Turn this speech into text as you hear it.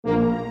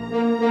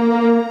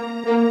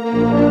May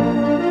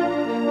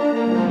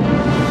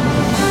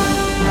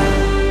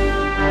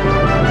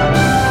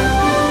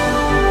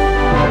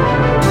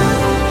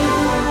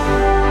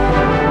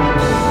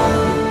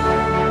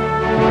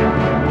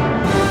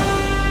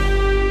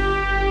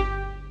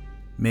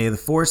the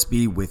Force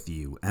be with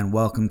you, and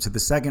welcome to the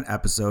second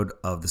episode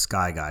of The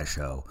Sky Guy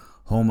Show,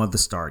 home of the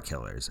Star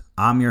Killers.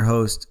 I'm your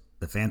host,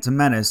 the Phantom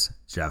Menace,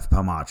 Jeff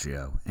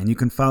Palmaccio, and you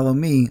can follow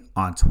me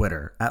on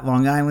Twitter at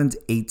Long Island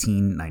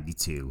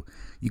 1892.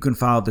 You can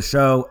follow the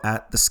show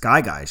at The Sky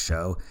Guy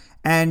Show,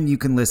 and you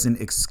can listen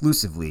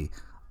exclusively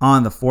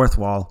on the Fourth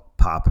Wall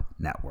Pop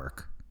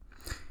Network.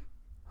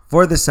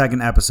 For this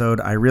second episode,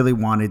 I really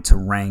wanted to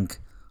rank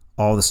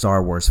all the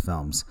Star Wars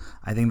films.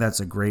 I think that's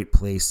a great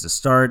place to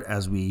start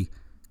as we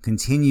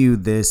continue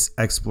this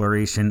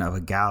exploration of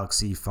a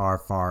galaxy far,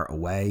 far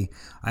away.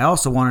 I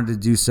also wanted to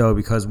do so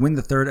because when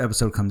the third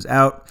episode comes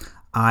out,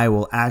 I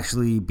will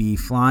actually be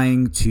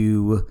flying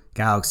to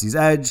Galaxy's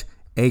Edge,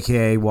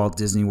 aka Walt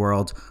Disney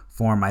World,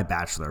 for my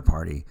bachelor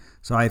party.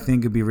 So I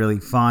think it'd be really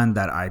fun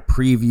that I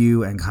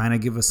preview and kind of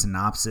give a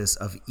synopsis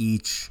of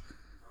each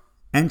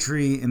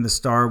entry in the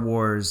Star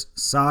Wars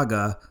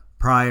saga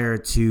prior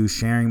to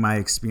sharing my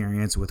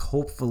experience with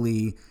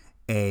hopefully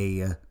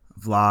a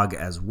vlog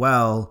as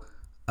well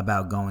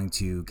about going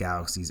to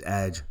Galaxy's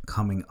Edge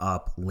coming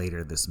up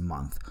later this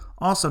month.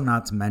 Also,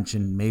 not to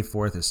mention, May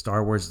 4th is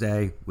Star Wars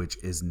Day, which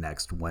is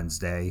next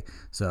Wednesday,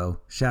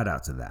 so shout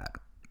out to that.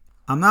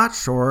 I'm not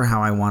sure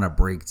how I want to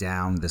break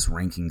down this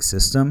ranking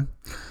system,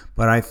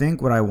 but I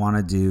think what I want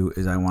to do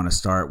is I want to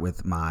start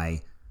with my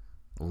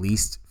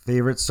least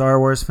favorite Star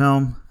Wars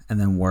film and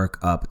then work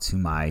up to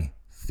my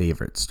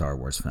favorite Star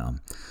Wars film.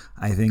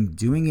 I think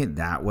doing it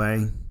that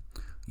way,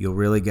 you'll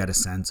really get a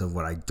sense of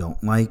what I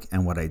don't like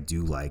and what I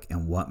do like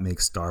and what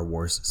makes Star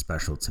Wars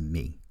special to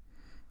me.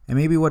 And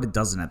maybe what it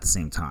doesn't at the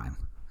same time.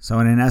 So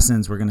in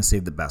essence, we're going to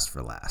save the best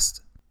for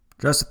last.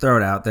 Just to throw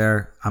it out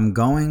there, I'm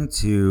going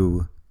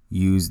to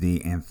use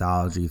the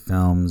anthology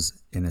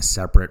films in a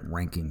separate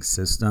ranking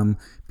system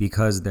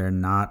because they're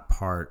not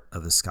part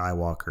of the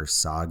Skywalker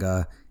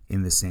saga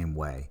in the same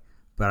way.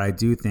 But I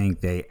do think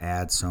they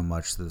add so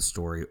much to the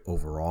story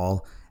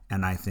overall.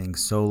 And I think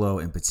Solo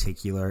in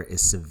particular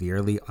is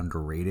severely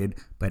underrated.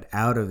 But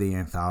out of the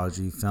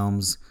anthology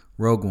films,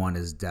 Rogue One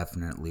is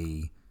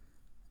definitely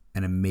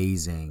an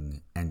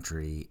amazing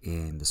entry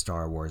in the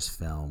Star Wars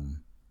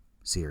film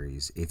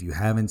series. If you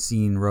haven't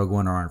seen Rogue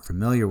One or aren't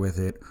familiar with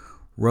it,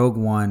 Rogue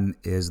One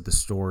is the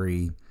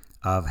story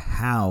of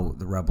how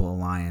the Rebel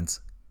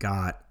Alliance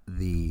got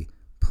the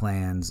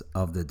plans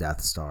of the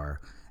Death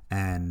Star.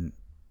 And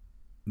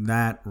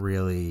that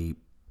really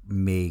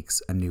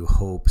makes A New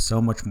Hope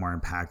so much more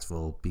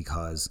impactful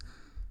because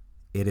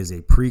it is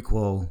a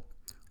prequel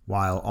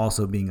while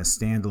also being a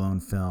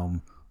standalone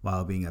film,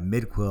 while being a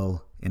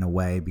midquel in a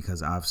way,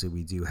 because obviously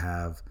we do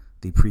have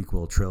the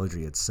prequel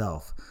trilogy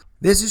itself.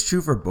 This is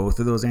true for both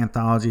of those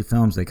anthology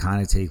films. They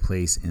kind of take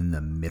place in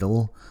the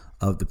middle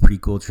of the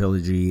prequel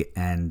trilogy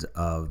and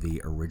of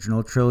the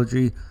original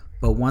trilogy.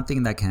 But one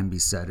thing that can be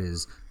said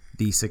is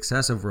the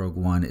success of Rogue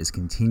One is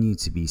continued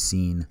to be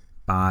seen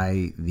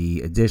by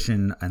the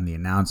addition and the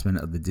announcement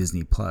of the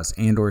Disney Plus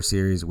Andor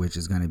series, which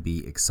is going to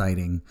be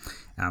exciting.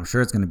 And I'm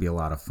sure it's going to be a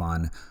lot of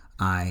fun.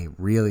 I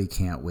really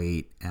can't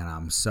wait. And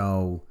I'm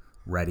so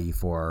ready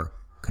for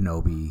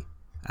Kenobi,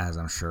 as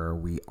I'm sure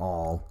we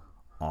all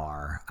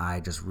are. I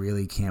just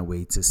really can't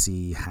wait to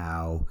see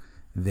how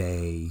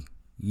they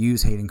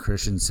use Hayden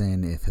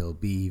Christensen, if he'll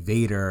be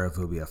Vader, if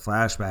he'll be a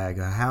flashback,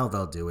 how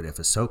they'll do it, if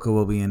Ahsoka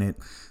will be in it.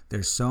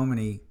 There's so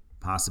many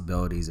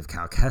possibilities. If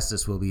Cal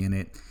Kestis will be in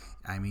it.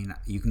 I mean,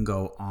 you can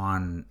go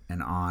on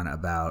and on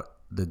about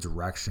the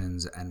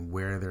directions and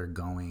where they're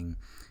going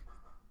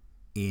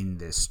in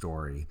this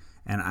story.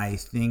 And I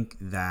think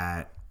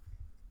that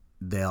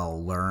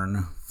they'll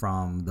learn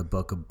from the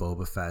Book of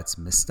Boba Fett's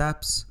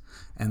missteps,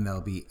 and they'll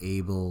be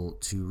able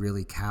to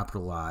really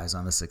capitalize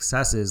on the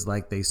successes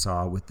like they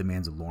saw with The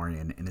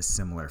Mandalorian in a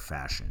similar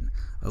fashion.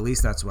 At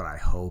least that's what I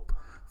hope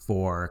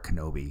for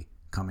Kenobi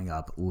coming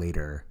up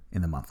later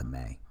in the month of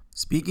May.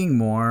 Speaking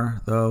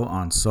more, though,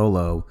 on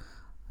Solo,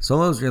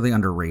 Solo's really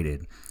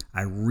underrated.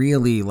 I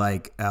really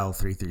like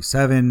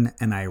L337,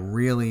 and I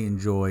really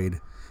enjoyed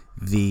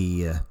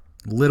the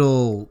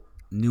little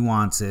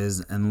nuances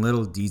and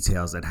little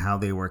details at how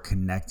they were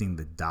connecting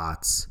the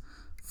dots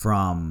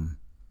from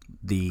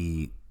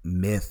the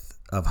myth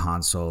of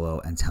Han Solo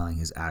and telling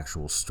his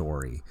actual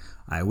story.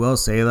 I will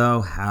say,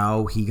 though,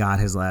 how he got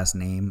his last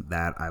name,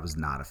 that I was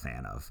not a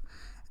fan of.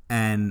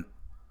 And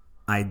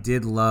I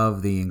did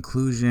love the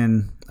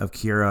inclusion of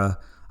Kira.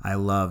 I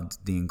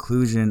loved the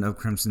inclusion of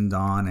Crimson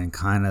Dawn and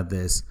kind of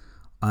this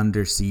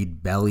undersea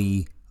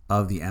belly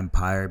of the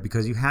Empire,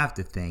 because you have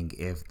to think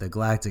if the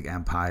Galactic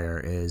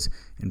Empire is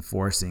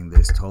enforcing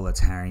this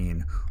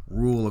totalitarian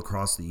rule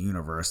across the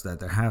universe, that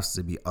there has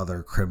to be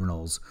other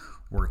criminals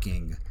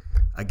working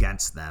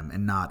against them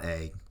and not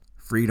a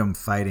freedom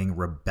fighting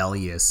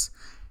rebellious,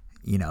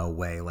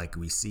 way like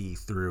we see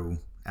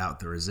throughout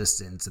the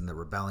Resistance and the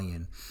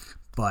Rebellion.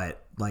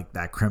 but like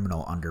that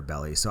criminal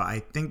underbelly. So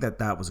I think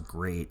that was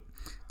great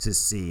to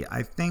see.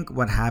 I think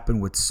what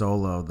happened with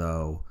Solo,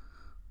 though,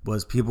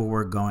 was people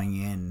were going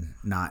in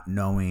not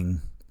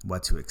knowing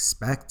what to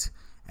expect,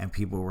 and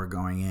people were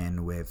going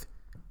in with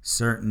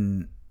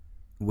certain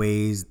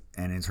ways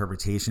and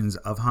interpretations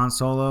of Han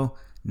Solo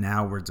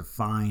now were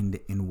defined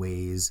in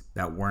ways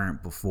that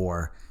weren't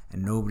before,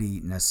 and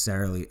nobody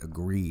necessarily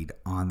agreed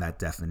on that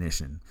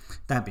definition.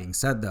 That being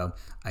said, though,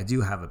 I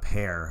do have a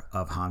pair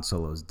of Han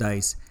Solo's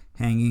dice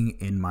hanging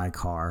in my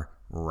car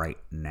right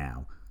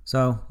now,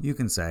 so you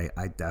can say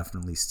I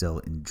definitely still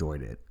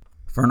enjoyed it.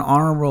 For an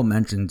honorable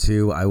mention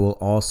too, I will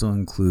also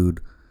include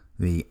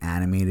the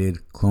animated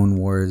Clone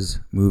Wars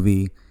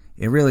movie.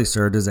 It really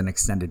served as an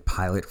extended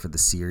pilot for the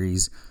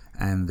series,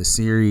 and the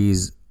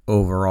series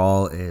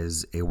overall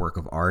is a work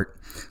of art.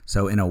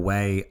 So in a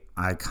way,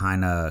 I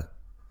kind of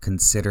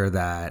consider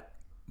that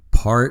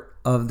part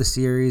of the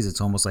series. It's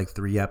almost like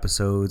 3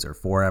 episodes or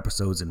 4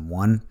 episodes in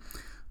one.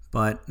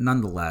 But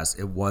nonetheless,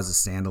 it was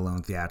a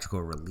standalone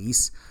theatrical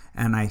release,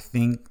 and I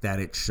think that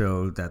it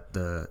showed that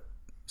the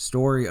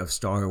story of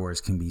Star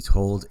Wars can be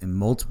told in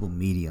multiple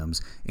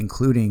mediums,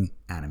 including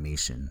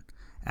animation,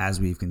 as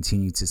we've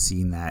continued to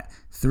see that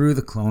through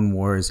the Clone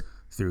Wars,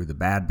 through the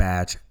Bad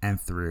Batch, and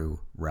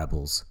through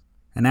Rebels.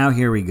 And now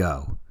here we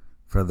go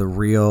for the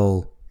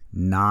real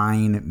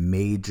 9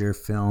 major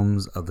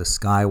films of the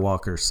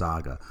Skywalker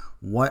saga.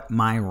 What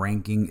my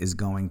ranking is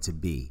going to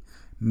be.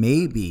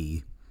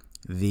 Maybe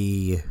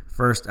the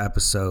first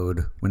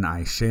episode, when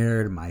I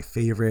shared my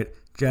favorite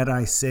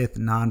Jedi, Sith,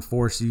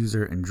 non-Force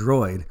user, and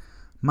droid,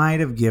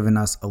 might have given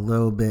us a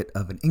little bit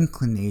of an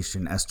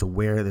inclination as to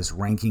where this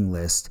ranking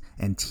list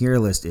and tier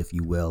list, if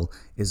you will,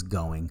 is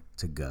going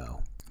to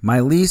go.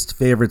 My least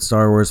favorite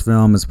Star Wars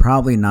film is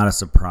probably not a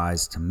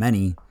surprise to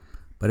many,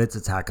 but it's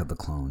Attack of the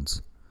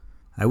Clones.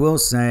 I will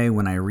say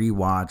when I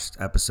rewatched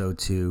episode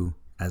 2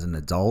 as an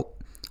adult,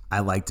 I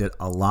liked it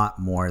a lot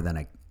more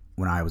than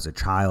when I was a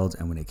child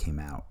and when it came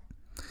out.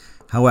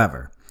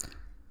 However,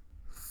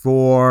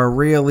 for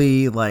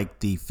really like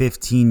the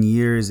 15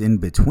 years in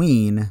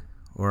between,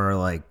 or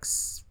like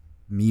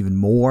even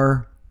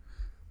more,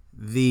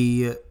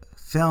 the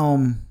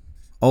film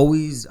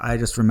always, I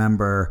just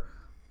remember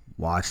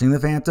watching The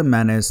Phantom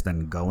Menace,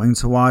 then going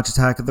to watch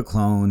Attack of the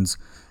Clones,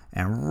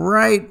 and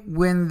right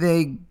when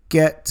they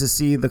get to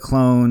see the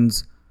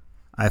clones,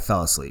 I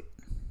fell asleep.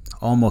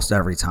 Almost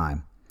every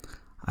time.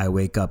 I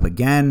wake up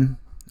again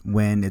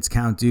when it's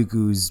Count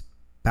Dooku's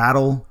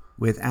battle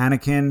with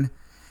Anakin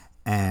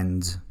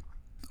and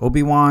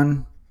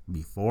Obi-Wan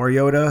before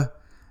Yoda,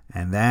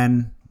 and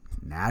then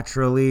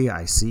naturally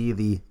I see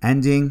the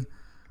ending.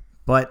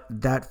 But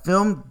that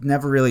film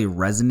never really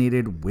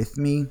resonated with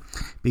me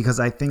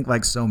because I think,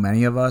 like so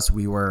many of us,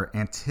 we were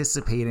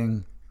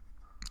anticipating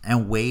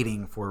and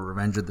waiting for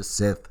Revenge of the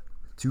Sith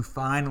to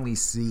finally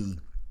see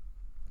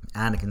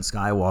Anakin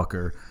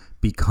Skywalker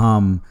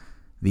become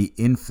the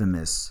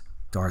infamous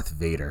Darth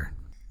Vader.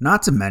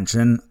 Not to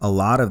mention, a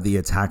lot of the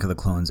Attack of the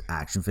Clones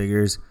action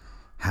figures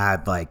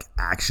had like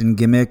action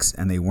gimmicks,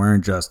 and they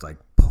weren't just like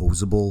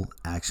posable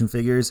action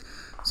figures.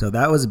 So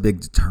that was a big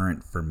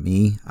deterrent for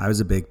me. I was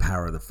a big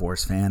Power of the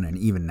Force fan, and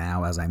even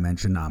now, as I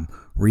mentioned, I'm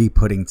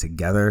re-putting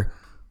together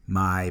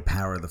my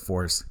Power of the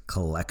Force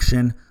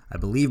collection. I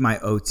believe my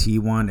OT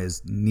one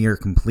is near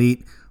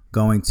complete,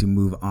 going to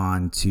move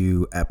on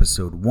to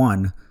episode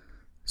 1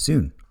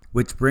 soon.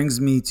 Which brings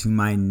me to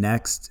my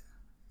next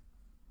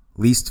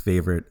least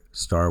favorite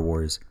Star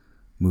Wars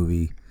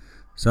movie.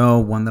 So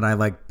one that I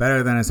like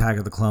better than Attack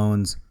of the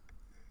Clones,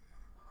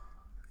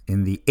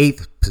 in the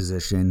 8th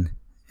position,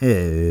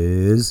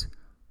 is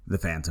The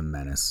Phantom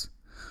Menace.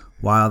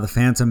 While The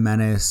Phantom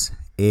Menace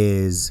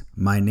is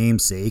my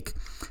namesake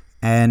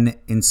and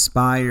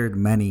inspired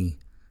many,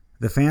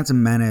 The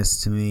Phantom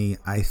Menace to me,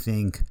 I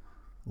think,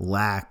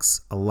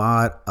 lacks a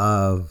lot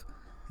of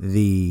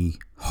the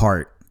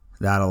heart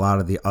that a lot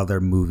of the other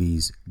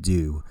movies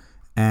do.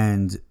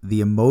 And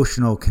the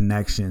emotional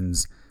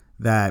connections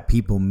that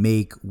people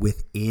make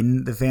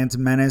within The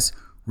Phantom Menace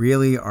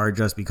really are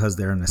just because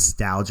they're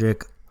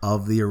nostalgic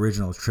of the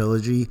original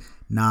trilogy,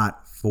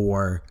 not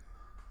for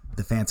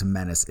The Phantom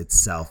Menace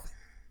itself,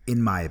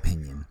 in my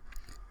opinion.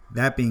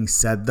 That being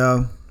said,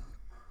 though,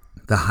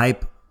 the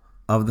hype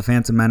of The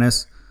Phantom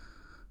Menace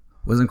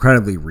was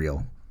incredibly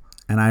real.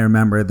 And I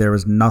remember there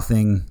was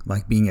nothing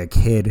like being a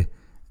kid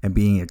and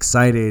being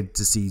excited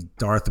to see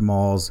Darth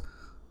Maul's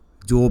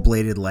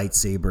dual-bladed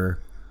lightsaber,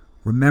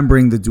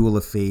 remembering the Duel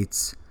of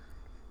Fates,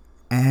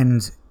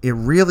 and it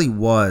really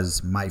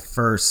was my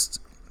first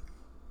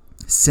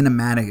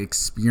cinematic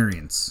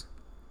experience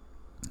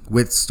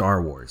with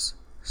Star Wars.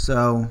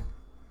 So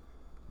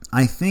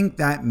I think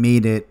that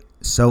made it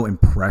so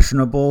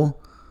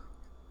impressionable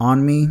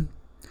on me,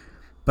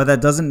 but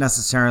that doesn't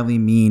necessarily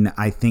mean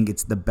I think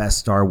it's the best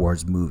Star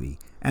Wars movie.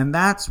 And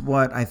that's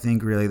what I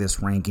think really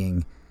this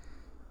ranking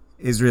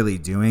is really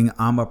doing.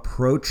 I'm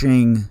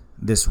approaching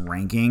this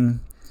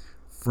ranking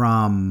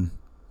from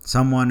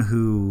someone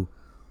who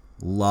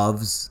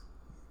loves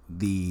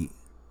the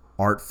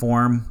art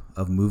form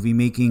of movie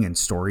making and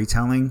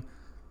storytelling,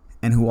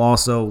 and who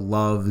also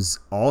loves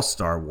all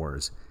Star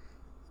Wars.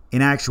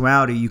 In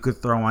actuality, you could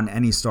throw on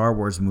any Star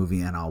Wars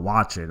movie and I'll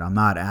watch it. I'm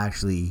not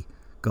actually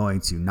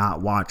going to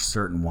not watch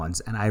certain ones.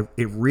 And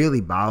it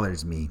really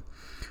bothers me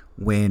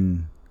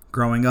when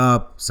growing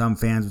up, some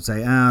fans would say,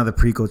 the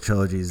prequel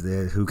trilogies,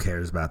 who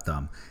cares about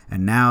them?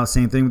 And now,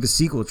 same thing with the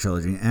sequel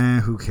trilogy,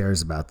 who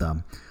cares about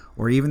them?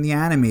 Or even the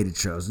animated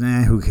shows,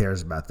 who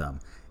cares about them?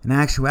 In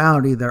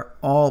actuality, they're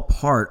all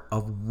part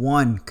of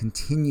one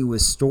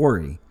continuous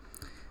story.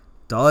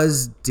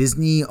 Does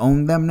Disney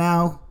own them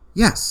now?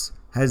 Yes.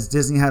 Has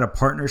Disney had a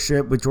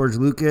partnership with George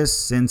Lucas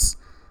since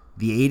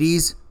the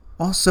 80s?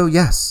 Also,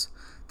 yes.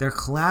 Their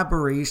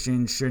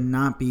collaboration should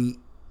not be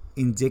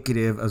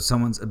indicative of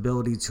someone's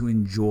ability to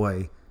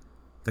enjoy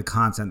the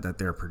content that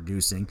they're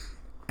producing.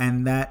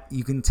 And that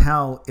you can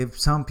tell if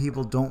some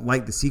people don't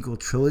like the sequel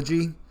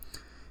trilogy,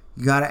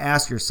 you got to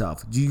ask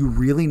yourself, do you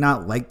really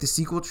not like the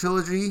sequel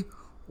trilogy?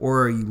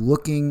 Or are you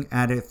looking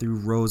at it through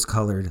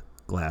rose-colored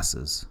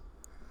glasses?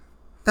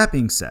 That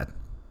being said,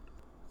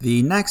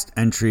 the next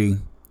entry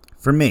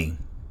for me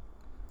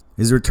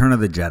is Return of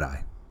the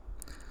Jedi.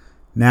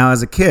 Now,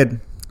 as a kid,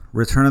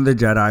 Return of the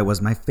Jedi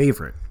was my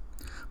favorite.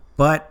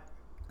 But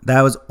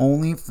that was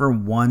only for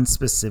one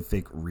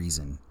specific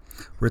reason.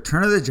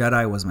 Return of the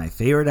Jedi was my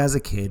favorite as a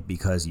kid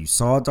because you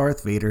saw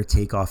Darth Vader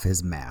take off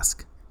his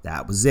mask.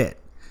 That was it.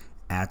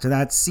 After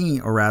that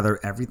scene, or rather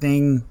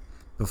everything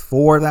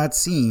before that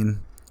scene,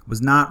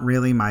 was not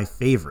really my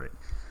favorite.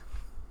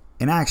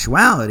 In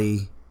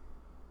actuality,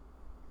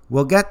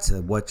 we'll get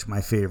to which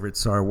my favorite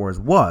Star Wars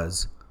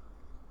was,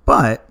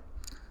 but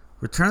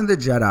Return of the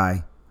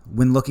Jedi,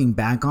 when looking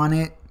back on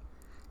it,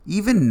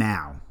 even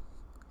now,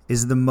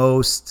 is the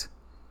most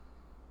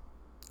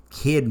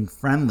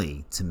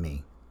kid-friendly to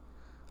me.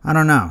 I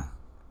don't know.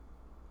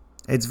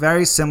 It's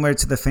very similar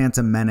to The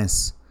Phantom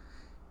Menace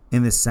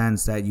in the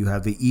sense that you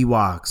have the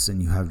Ewoks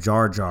and you have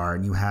Jar Jar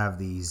and you have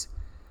these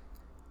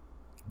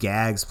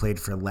gags played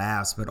for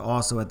laughs, but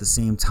also at the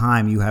same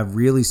time you have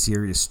really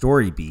serious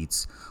story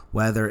beats,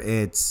 whether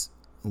it's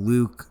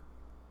Luke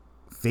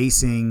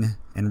facing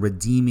and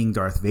redeeming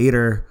Darth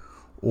Vader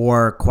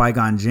or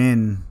Qui-Gon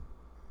Jinn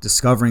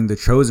discovering the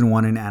Chosen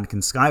One in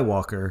Anakin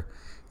Skywalker.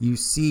 You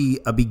see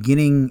a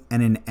beginning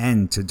and an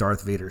end to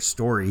Darth Vader's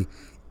story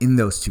in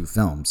those two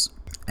films.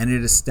 And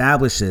it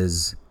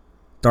establishes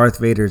Darth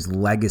Vader's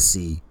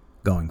legacy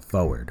going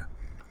forward.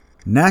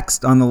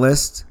 Next on the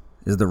list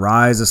is The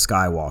Rise of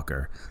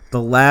Skywalker,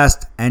 the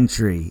last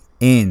entry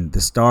in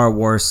the Star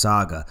Wars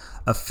saga,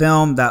 a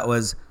film that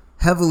was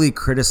heavily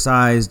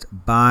criticized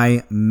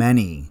by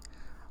many.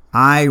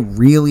 I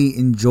really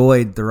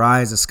enjoyed The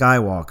Rise of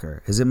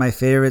Skywalker. Is it my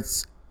favorite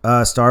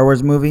Star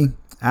Wars movie?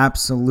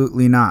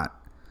 Absolutely not.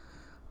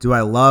 Do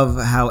I love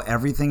how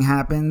everything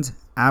happened?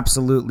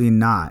 Absolutely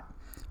not.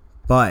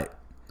 But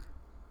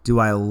do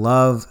I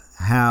love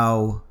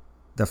how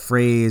the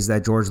phrase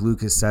that George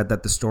Lucas said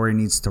that the story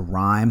needs to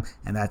rhyme,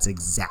 and that's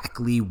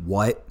exactly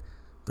what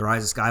The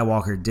Rise of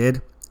Skywalker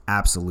did?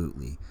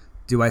 Absolutely.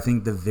 Do I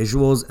think the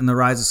visuals in The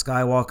Rise of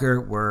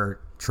Skywalker were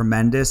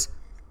tremendous?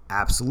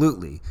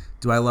 Absolutely.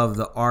 Do I love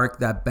the arc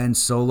that Ben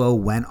Solo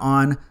went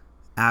on?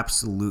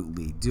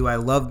 Absolutely. Do I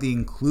love the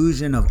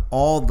inclusion of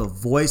all the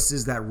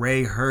voices that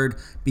Rey heard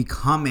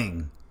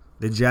becoming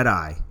the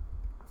Jedi?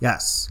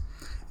 Yes.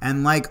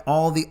 And like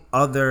all the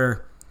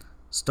other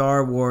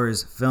Star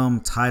Wars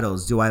film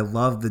titles, do I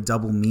love the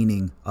double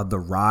meaning of The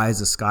Rise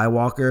of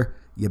Skywalker?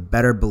 You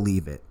better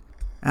believe it.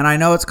 And I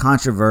know it's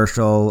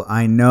controversial.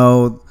 I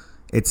know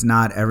it's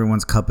not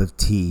everyone's cup of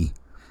tea.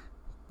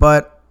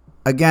 But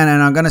again,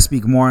 and I'm going to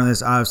speak more on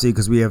this, obviously,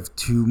 because we have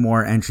 2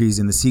 more entries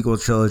in the sequel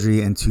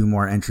trilogy and 2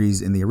 more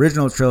entries in the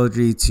original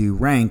trilogy to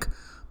rank.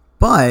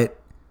 But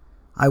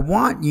I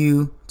want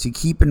you to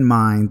keep in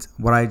mind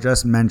what I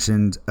just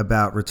mentioned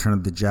about Return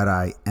of the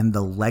Jedi and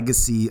the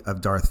legacy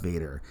of Darth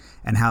Vader,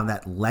 and how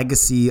that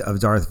legacy of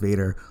Darth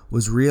Vader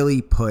was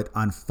really put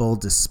on full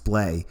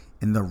display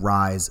in The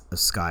Rise of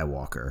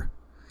Skywalker.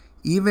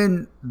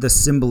 Even the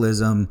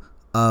symbolism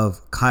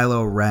of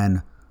Kylo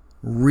Ren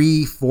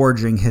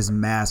reforging his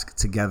mask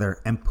together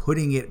and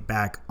putting it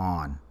back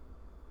on.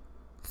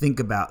 Think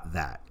about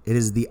that. It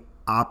is the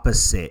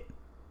opposite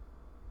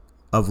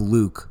of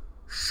Luke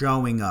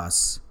showing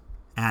us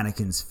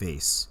Anakin's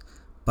face,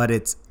 but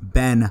it's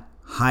Ben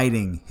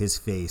hiding his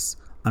face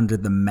under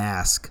the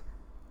mask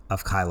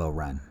of Kylo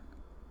Ren.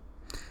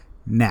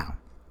 Now,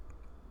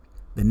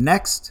 the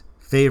next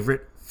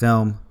favorite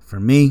film for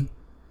me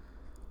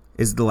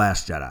is The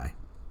Last Jedi.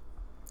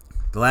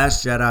 The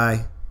Last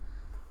Jedi,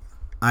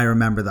 I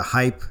remember the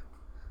hype.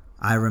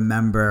 I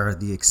remember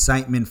the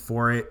excitement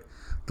for it.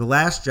 The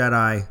Last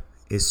Jedi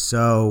is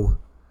so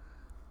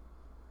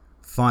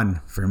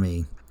fun for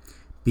me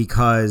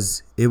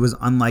because it was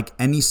unlike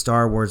any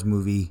Star Wars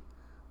movie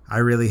I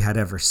really had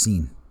ever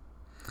seen.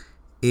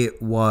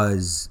 It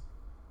was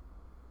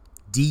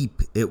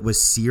deep. It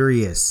was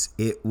serious.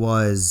 It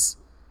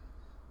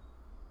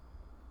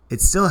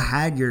still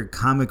had your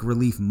comic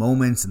relief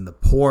moments and the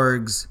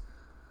porgs,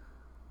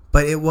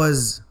 but it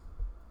was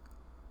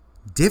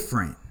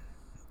different.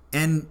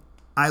 And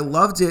I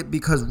loved it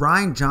because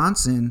Rian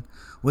Johnson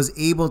was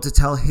able to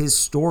tell his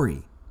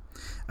story.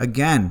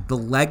 Again, the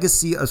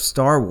legacy of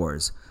Star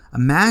Wars.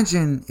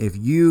 Imagine if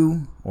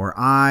you or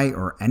I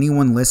or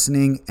anyone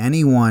listening,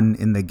 anyone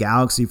in the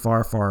galaxy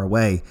far, far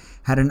away,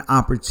 had an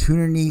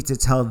opportunity to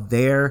tell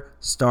their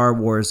Star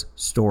Wars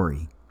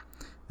story,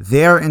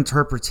 their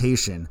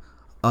interpretation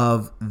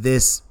of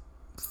this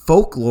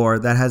folklore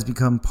that has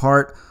become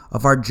part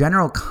of our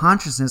general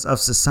consciousness of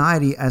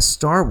society as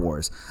Star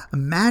Wars.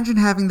 Imagine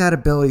having that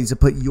ability to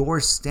put your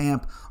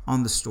stamp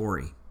on the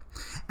story.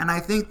 And I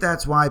think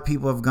that's why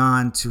people have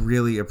gone to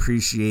really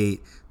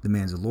appreciate The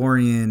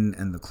Mandalorian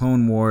and The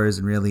Clone Wars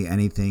and really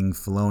anything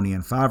Filoni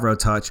and Favreau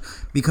touch,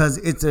 because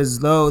it's as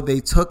though they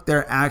took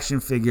their action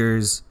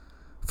figures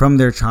from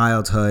their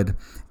childhood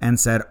and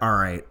said, all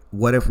right,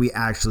 what if we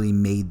actually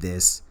made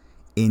this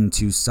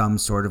into some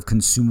sort of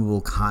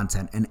consumable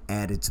content and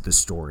added to the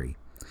story?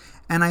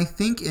 And I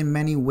think in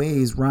many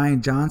ways,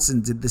 Rian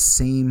Johnson did the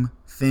same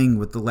thing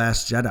with The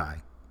Last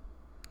Jedi.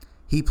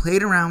 He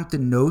played around with the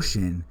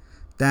notion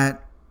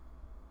that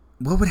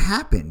what would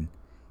happen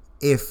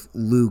if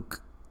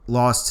Luke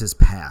lost his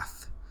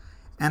path?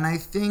 And I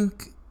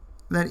think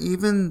that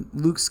even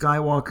Luke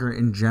Skywalker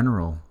in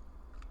general,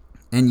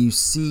 and you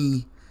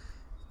see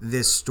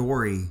this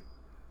story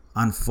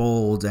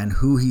unfold and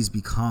who he's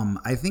become,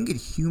 I think it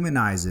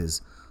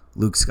humanizes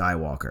Luke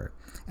Skywalker.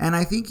 And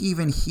I think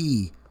even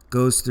he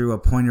goes through a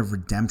point of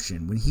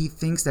redemption when he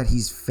thinks that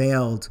he's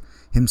failed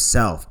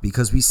himself,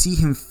 because we see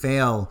him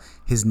fail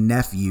his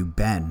nephew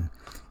Ben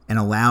and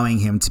allowing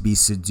him to be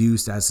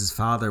seduced as his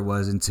father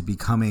was into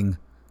becoming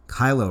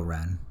Kylo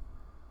Ren.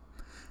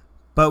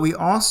 But we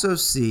also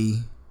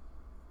see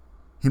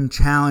him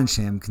challenge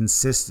him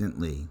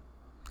consistently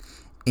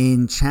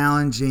in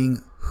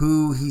challenging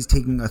who he's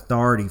taking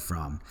authority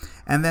from.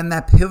 And then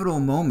that pivotal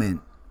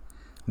moment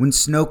when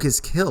Snoke is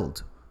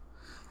killed.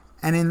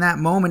 And in that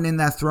moment, in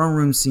that throne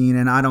room scene,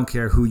 and I don't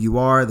care who you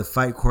are, the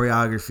fight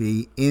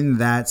choreography in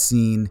that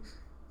scene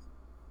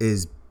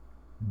is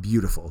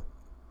beautiful.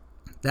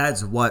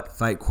 That's what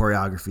fight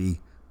choreography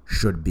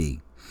should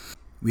be.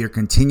 We are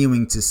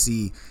continuing to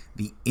see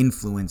the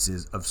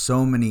influences of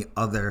so many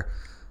other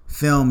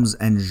films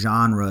and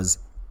genres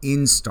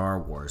in Star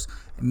Wars,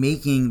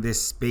 making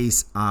this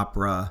space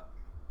opera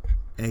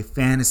a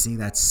fantasy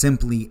that's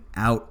simply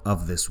out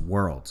of this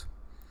world.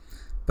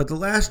 But The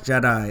Last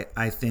Jedi,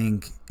 I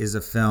think, is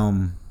a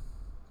film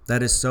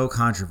that is so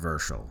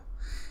controversial.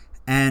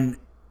 And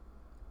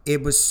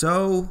it was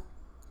so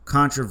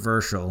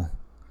controversial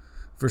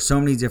for so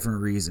many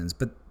different reasons.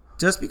 But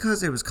just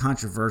because it was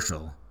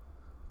controversial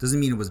doesn't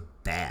mean it was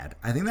bad.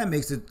 I think that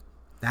makes it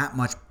that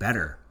much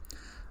better.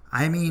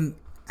 I mean,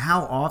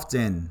 how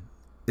often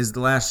is The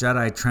Last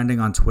Jedi trending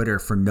on Twitter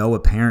for no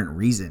apparent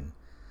reason?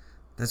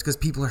 That's because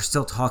people are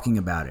still talking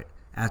about it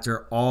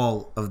after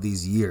all of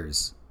these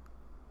years.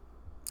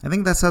 I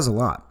think that says a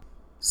lot.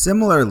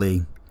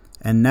 Similarly,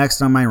 and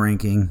next on my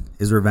ranking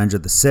is Revenge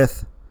of the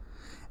Sith.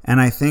 And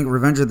I think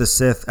Revenge of the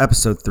Sith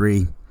Episode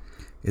 3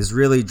 is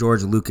really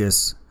George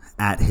Lucas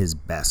at his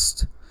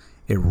best.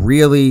 It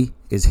really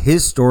is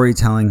his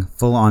storytelling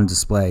full on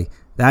display.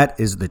 That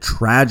is the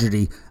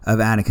tragedy of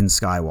Anakin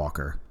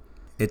Skywalker.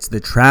 It's the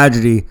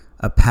tragedy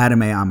of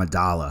Padme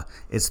Amidala.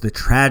 It's the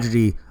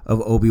tragedy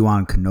of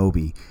Obi-Wan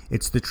Kenobi.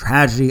 It's the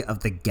tragedy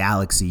of the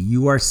galaxy.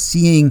 You are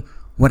seeing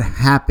what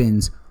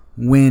happens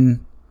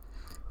when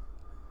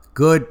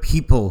good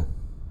people,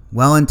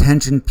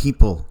 well-intentioned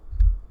people,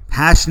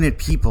 passionate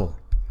people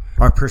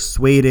are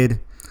persuaded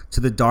to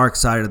the dark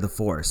side of the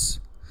Force,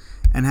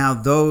 and how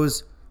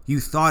those you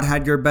thought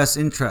had your best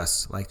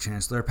interests, like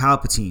Chancellor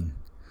Palpatine,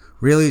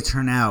 really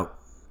turn out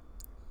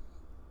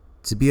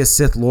to be a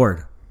Sith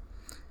Lord.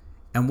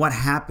 And what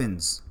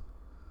happens?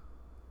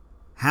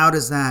 How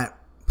does that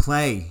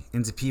play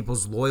into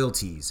people's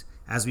loyalties,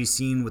 as we've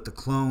seen with the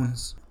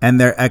clones and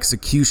their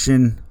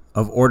execution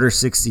of Order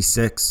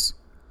 66,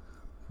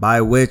 by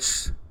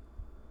which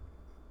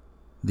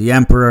the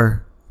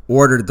Emperor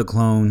ordered the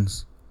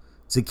clones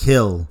to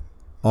kill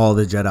all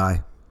the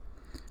Jedi.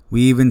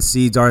 We even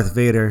see Darth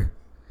Vader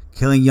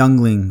killing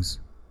younglings,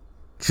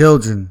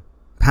 children,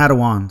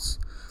 Padawans,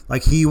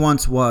 like he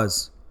once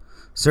was,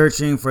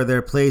 searching for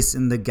their place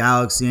in the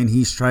galaxy, and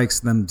he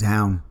strikes them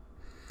down.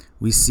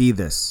 We see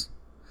this,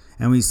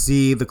 and we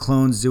see the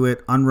clones do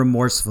it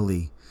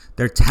unremorsefully.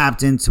 They're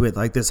tapped into it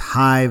like this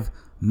hive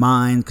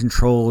mind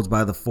controlled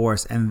by the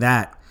Force, and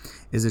that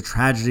is a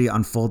tragedy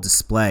on full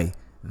display.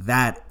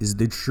 That is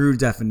the true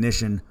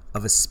definition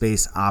of a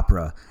space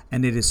opera,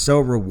 and it is so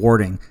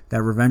rewarding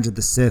that Revenge of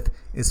the Sith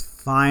is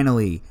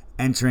finally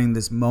entering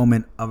this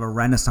moment of a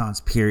renaissance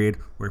period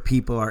where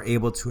people are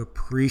able to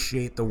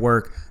appreciate the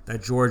work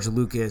that George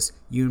Lucas,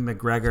 Ewan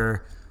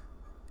McGregor,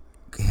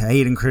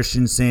 Hayden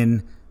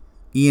Christensen,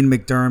 Ian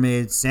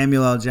McDiarmid,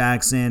 Samuel L.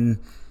 Jackson,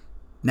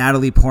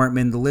 Natalie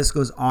Portman, the list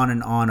goes on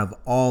and on of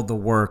all the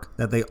work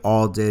that they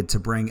all did to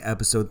bring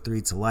Episode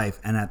 3 to life,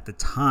 and at the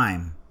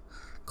time,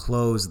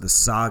 close the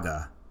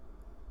saga.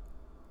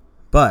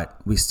 But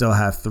we still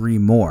have 3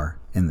 more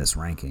in this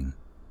ranking.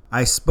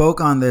 I spoke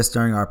on this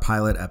during our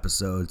pilot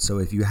episode, so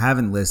if you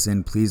haven't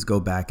listened, please go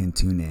back and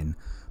tune in.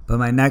 But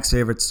my next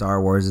favorite Star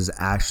Wars is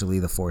actually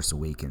The Force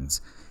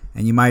Awakens.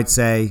 And you might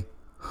say,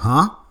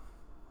 huh?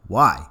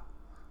 Why?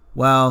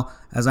 Well,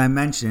 as I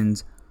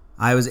mentioned,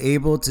 I was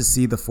able to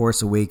see The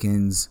Force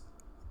Awakens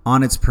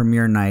on its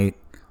premiere night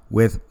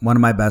with one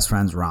of my best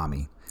friends,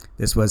 Rami.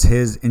 This was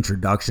his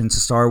introduction to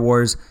Star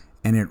Wars,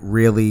 and it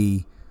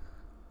really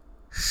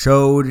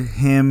showed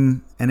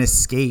him an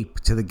escape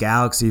to the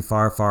galaxy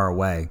far, far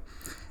away.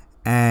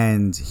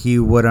 And he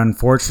would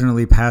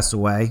unfortunately pass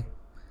away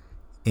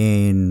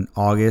in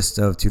August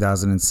of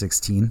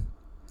 2016.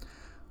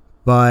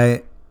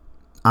 But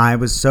I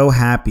was so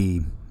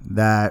happy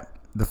that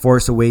The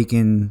Force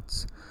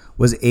Awakens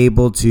was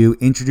able to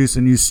introduce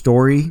a new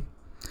story.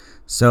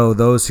 So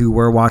those who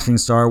were watching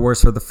Star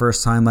Wars for the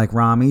first time, like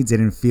Rami,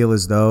 didn't feel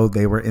as though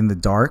they were in the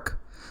dark.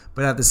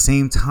 But at the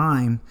same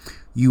time,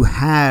 you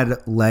had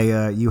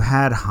Leia, you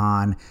had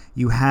Han,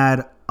 you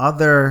had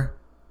other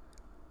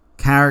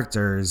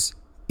characters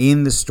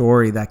in the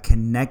story that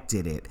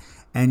connected it.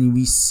 And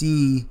we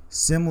see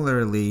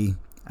similarly,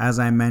 as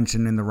I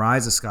mentioned in The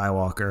Rise of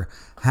Skywalker,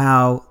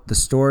 how the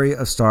story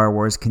of Star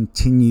Wars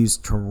continues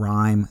to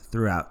rhyme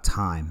throughout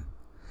time.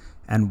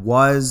 And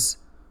was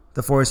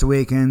The Force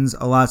Awakens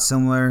a lot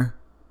similar,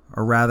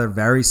 or rather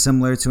very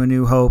similar to A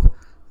New Hope?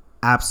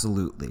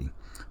 Absolutely.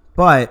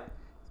 But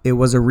it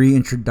was a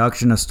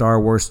reintroduction of Star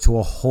Wars to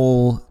a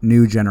whole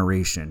new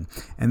generation.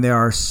 And there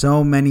are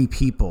so many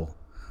people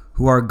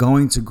who are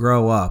going to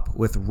grow up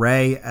with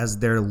Rey as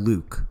their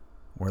Luke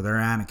or their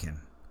Anakin.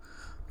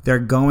 They're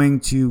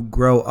going to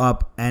grow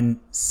up and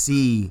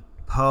see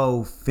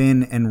Poe,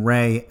 Finn, and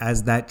Rey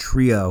as that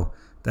trio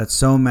that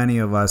so many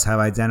of us have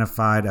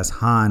identified as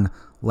Han,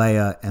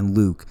 Leia, and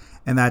Luke.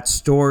 And that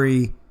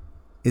story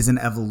is an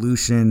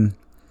evolution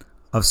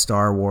of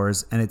Star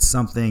Wars, and it's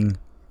something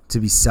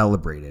to be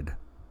celebrated.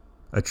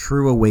 A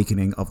true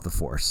awakening of the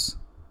Force.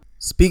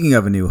 Speaking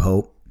of A New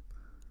Hope,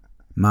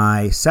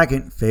 my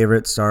second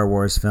favorite Star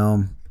Wars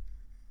film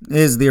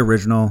is the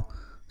original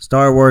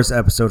Star Wars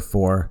Episode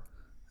 4,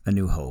 A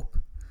New Hope.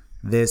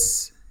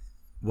 This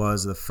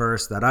was the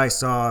first that I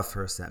saw,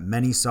 first that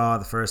many saw,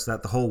 the first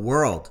that the whole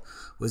world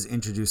was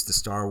introduced to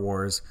Star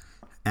Wars.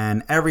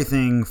 And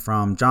everything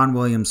from John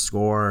Williams'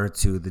 score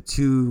to the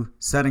two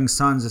setting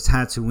suns of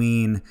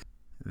Tatooine,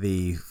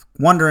 the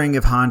wondering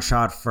if Han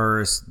shot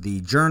first,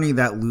 the journey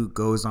that Luke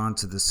goes on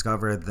to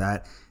discover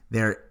that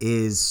there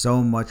is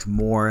so much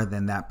more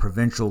than that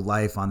provincial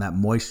life on that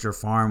moisture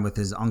farm with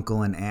his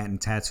uncle and aunt in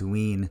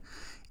Tatooine.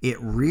 It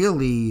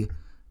really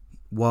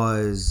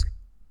was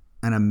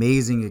an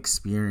amazing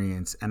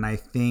experience. And I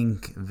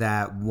think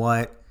that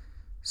what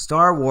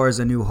Star Wars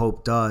A New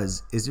Hope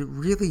does is it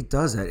really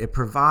does that. It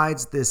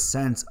provides this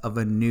sense of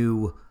a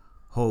new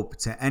hope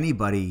to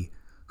anybody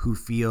who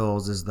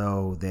feels as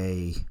though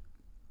they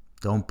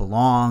don't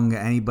belong,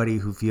 anybody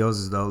who feels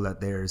as though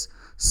that there's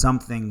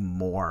something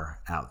more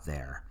out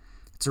there.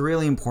 It's a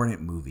really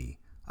important movie,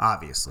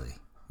 obviously.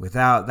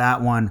 Without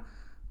that one,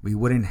 we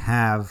wouldn't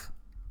have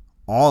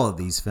all of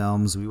these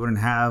films. We wouldn't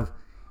have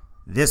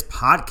this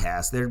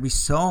podcast. There'd be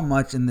so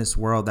much in this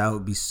world that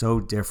would be so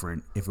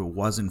different if it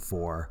wasn't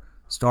for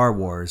Star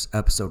Wars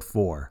Episode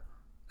 4,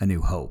 A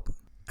New Hope.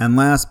 And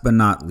last but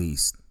not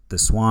least, the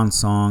swan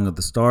song of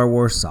the Star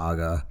Wars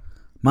saga,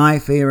 my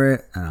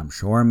favorite, and I'm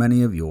sure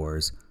many of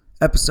yours,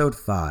 Episode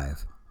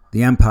 5,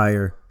 The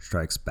Empire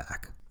Strikes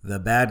Back. The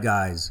bad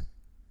guys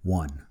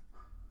won.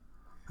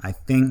 I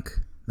think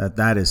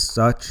that is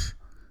such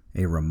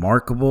a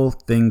remarkable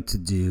thing to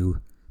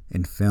do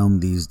in film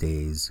these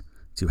days,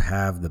 to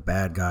have the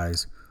bad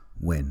guys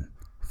win.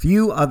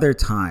 Few other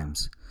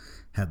times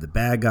have the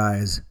bad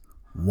guys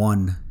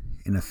won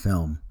in a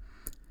film.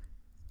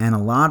 And a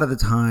lot of the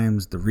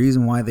times, the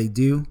reason why they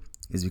do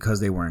is because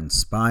they were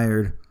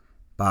inspired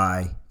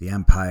by The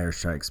Empire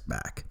Strikes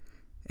Back.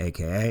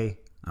 AKA,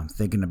 I'm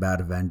thinking about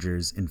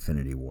Avengers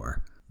Infinity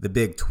War. The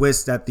big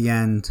twist at the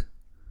end,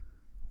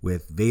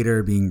 with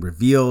Vader being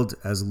revealed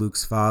as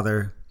Luke's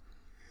father.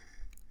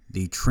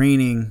 The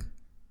training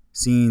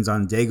scenes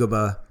on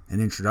Dagobah,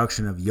 an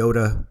introduction of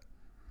Yoda.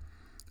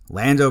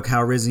 Lando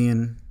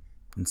Calrissian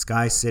in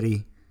Sky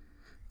City.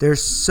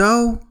 There's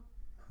so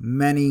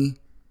many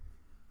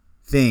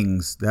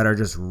things that are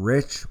just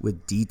rich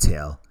with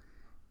detail.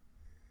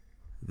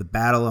 The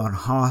battle on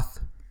Hoth,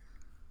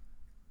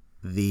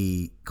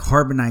 the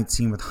carbonite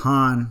scene with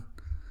Han.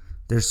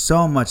 There's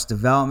so much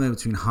development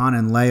between Han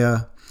and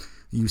Leia.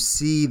 You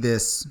see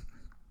this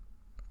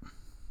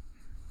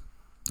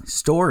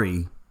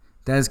story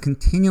that is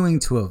continuing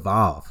to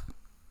evolve.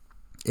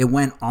 It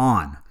went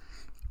on.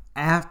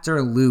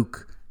 After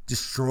Luke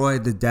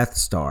destroyed the Death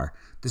Star,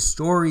 the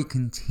story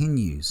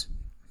continues.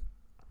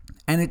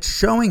 And it's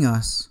showing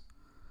us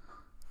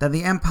that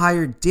the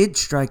Empire did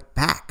strike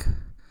back.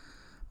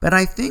 But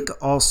I think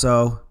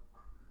also,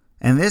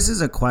 and this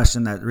is a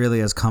question that really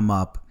has come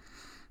up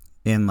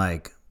in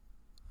like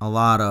a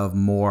lot of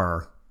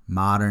more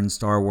modern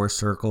Star Wars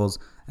circles,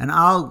 and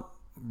I'll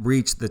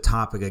reach the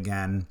topic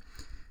again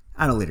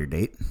at a later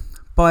date.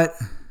 But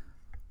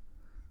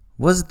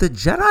Was the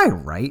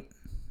Jedi right?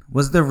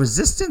 Was the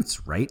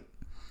Resistance right?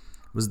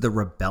 Was the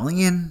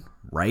Rebellion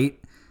right?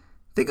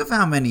 Think of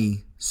how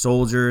many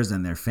soldiers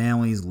and their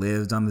families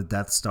lived on the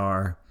Death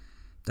Star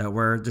that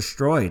were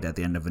destroyed at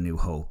the end of A New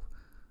Hope.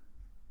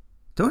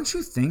 Don't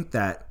you think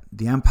that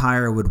the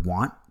Empire would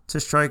want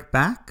to strike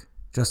back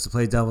just to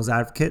play devil's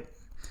advocate?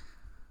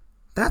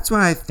 That's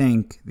what I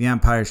think The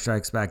Empire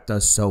Strikes Back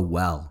does so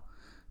well,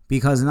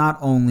 because not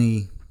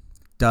only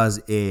does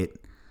it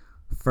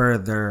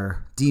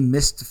further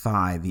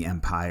demystify the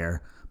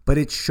Empire, but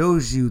it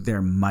shows you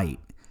their might,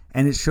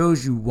 and it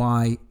shows you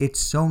why it's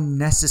so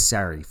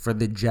necessary for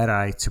the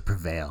Jedi to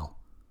prevail.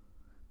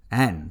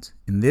 And,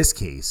 in this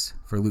case,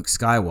 for Luke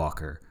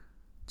Skywalker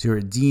to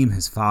redeem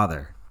his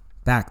father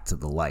back to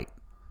the light.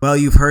 Well,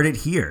 you've heard it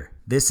here.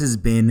 This has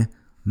been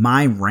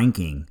my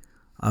ranking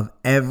of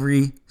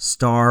every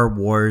Star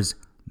Wars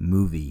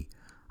movie.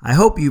 I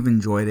hope you've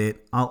enjoyed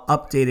it. I'll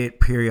update it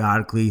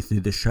periodically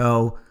through the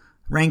show.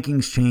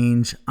 Rankings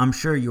change. I'm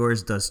sure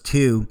yours does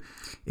too.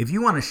 If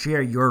you want to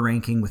share your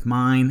ranking with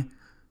mine,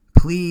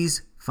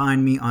 please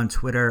find me on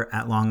Twitter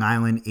at Long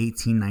Island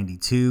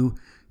 1892.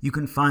 You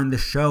can find the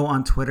show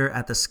on Twitter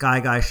at The Sky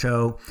Guy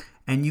Show,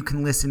 and you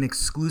can listen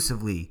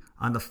exclusively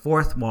on the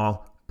Fourth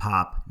Wall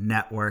Pop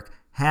Network.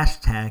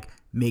 Hashtag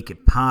Make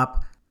It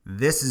Pop.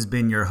 This has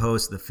been your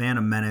host, the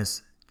Phantom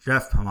Menace,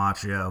 Jeff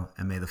Pamaccio,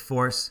 and may the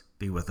Force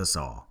be with us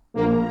all.